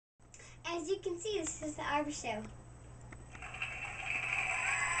As you can see, this is the Aubrey show.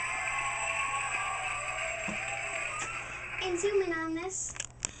 And zoom in on this.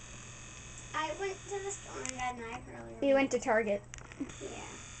 I went to the store and got a knife earlier. You went to Target. Yeah.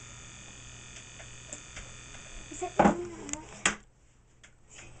 Is it down there?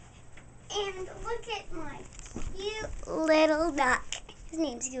 And look at my cute little duck. His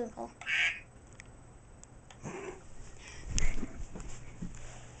name's Google.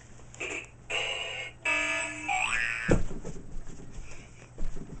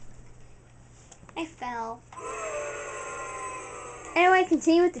 I fell. Anyway,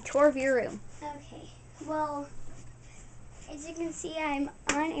 continue with the tour of your room. Okay. Well, as you can see, I'm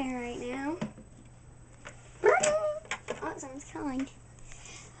on air right now. Oh, someone's calling.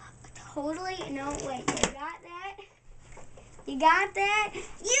 Totally. No, wait. You got that? You got that?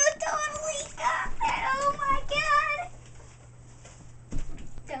 You totally got that. Oh my god.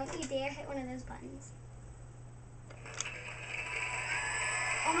 Don't you dare hit one of those buttons.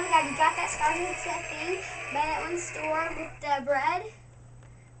 Oh my god, you got that Scarlet thing by that one store with the bread?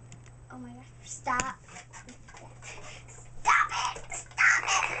 Oh my gosh, stop. Stop it! Stop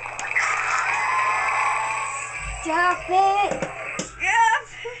it! Stop it!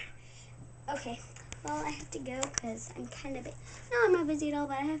 Okay, well I have to go because I'm kind of busy. No, I'm not busy at all,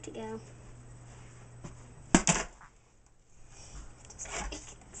 but I have to go.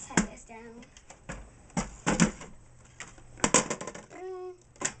 Just set this down.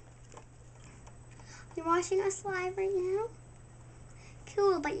 You're watching us live right now?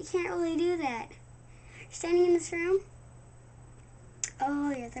 Cool, but you can't really do that. You're standing in this room?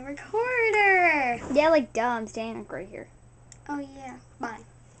 Oh, you're the recorder. Yeah, like duh, I'm standing right here. Oh, yeah. Bye.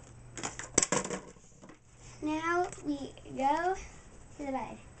 Now we go to the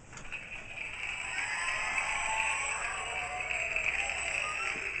bed.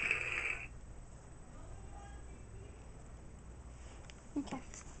 Okay.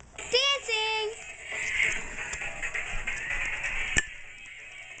 Dancing!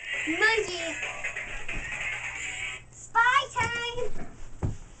 Monkey! Spy time!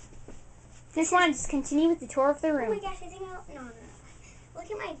 Just want to just continue with the tour of the Oh room. my gosh, I think I'll... No. Look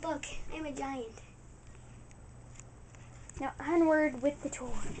at my book. I'm a giant. Now onward with the tour.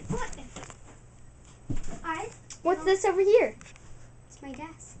 What? Alright. What's this over here? It's my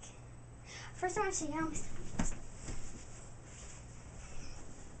desk. First I want to show you how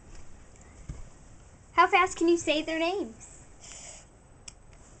How fast can you say their names?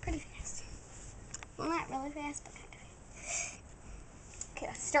 pretty fast. Well, not really fast, but kind of. Okay,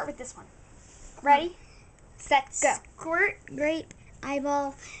 let's start with this one. Ready? Set, go. Squirt, grape,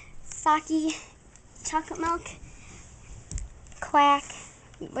 eyeball, sake, chocolate milk, quack,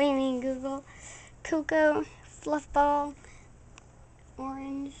 what do you mean, Google, cocoa, fluff ball,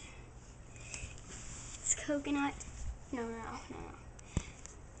 orange, it's coconut, no.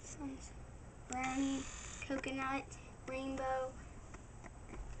 This one's brownie, coconut, rainbow,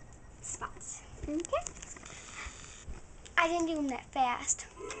 spots. Okay. I didn't do them that fast.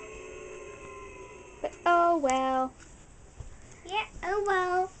 But oh well. Yeah, oh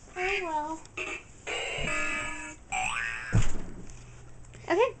well.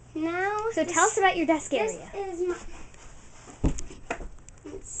 Okay. Now, So tell us about your desk this area. is my.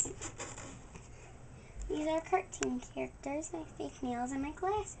 Let's see. These are cartoon characters, my fake nails, and my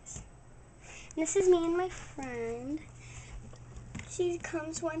glasses. And this is me and my friend. She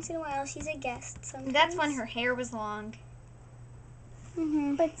comes once in a while. She's a guest sometimes. That's when her hair was long.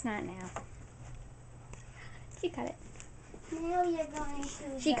 But it's not now. She cut it. Now we are going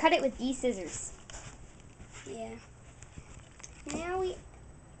to. She cut it with these scissors. Yeah. Now we.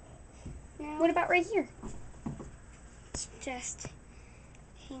 What about right here? Just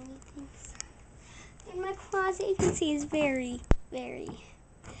hanging things. And my closet, you can see, is very, very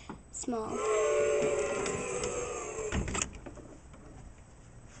small.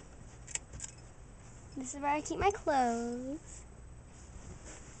 This is where I keep my clothes.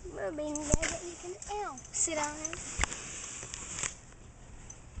 Little beanie bag that you can sit on.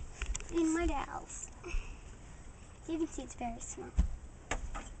 And my dolls. You can see it's very small.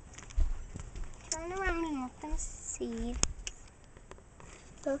 Turn around and let them see.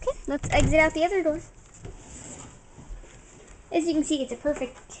 Okay, let's exit out the other door. As you can see, it's a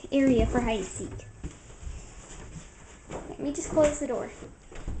perfect area for hide and seek. Let me just close the door.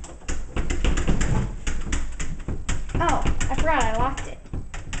 Oh, I forgot I locked it.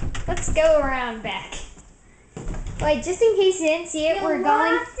 Let's go around back. Wait, just in case you didn't see it, we're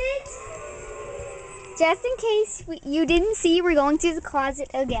going... Just in case you didn't see, we're going to the closet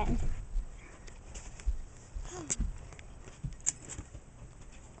again.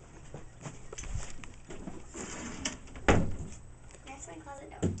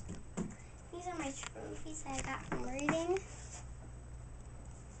 trophies that I got from reading.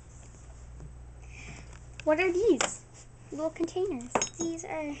 What are these? Little containers. These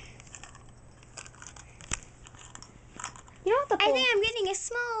are... You know what the I think I'm getting a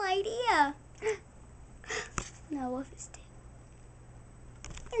small idea. No, wolf is dead.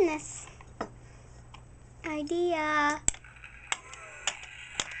 In this idea.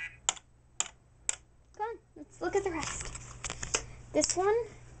 Come on, let's look at the rest. This one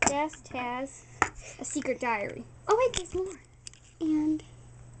just has a secret diary. Oh wait, there's more. And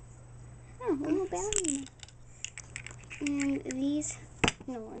Oh, a little ballerina. And these,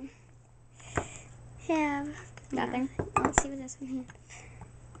 no one, have Nothing. Let's see what this one has.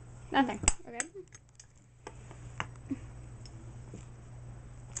 Nothing. Okay.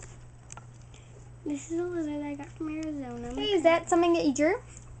 This is a lizard I got from Arizona. Hey, is that something that you drew?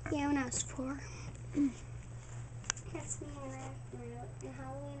 Yeah, when I was 4. That's me in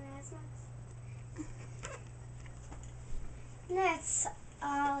Halloween Rasmus. That's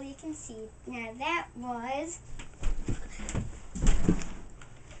all you can see. Now that was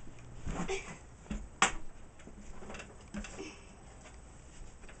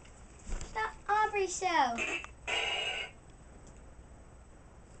the Aubrey show.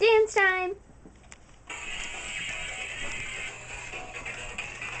 Dance time.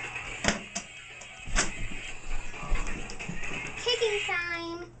 Kicking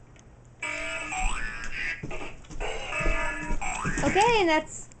time. Okay, and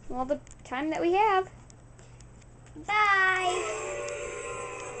that's all the time that we have. Bye.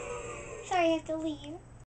 Sorry, I have to leave.